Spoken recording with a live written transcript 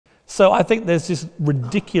So I think there's this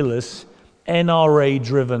ridiculous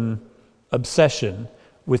NRA-driven obsession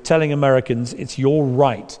with telling Americans it's your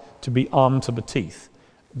right to be armed to the teeth.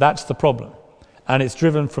 That's the problem. And it's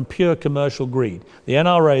driven from pure commercial greed. The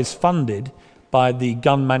NRA is funded by the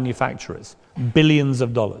gun manufacturers, billions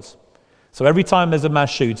of dollars. So every time there's a mass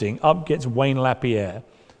shooting, up gets Wayne Lapierre,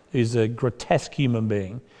 who's a grotesque human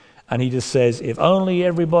being, and he just says, if only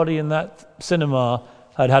everybody in that cinema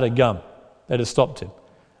had had a gun, they'd have stopped him.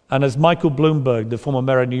 And as Michael Bloomberg, the former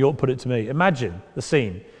mayor of New York, put it to me, imagine the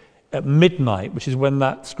scene at midnight, which is when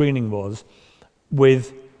that screening was,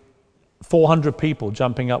 with 400 people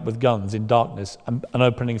jumping up with guns in darkness and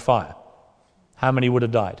opening fire. How many would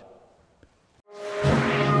have died?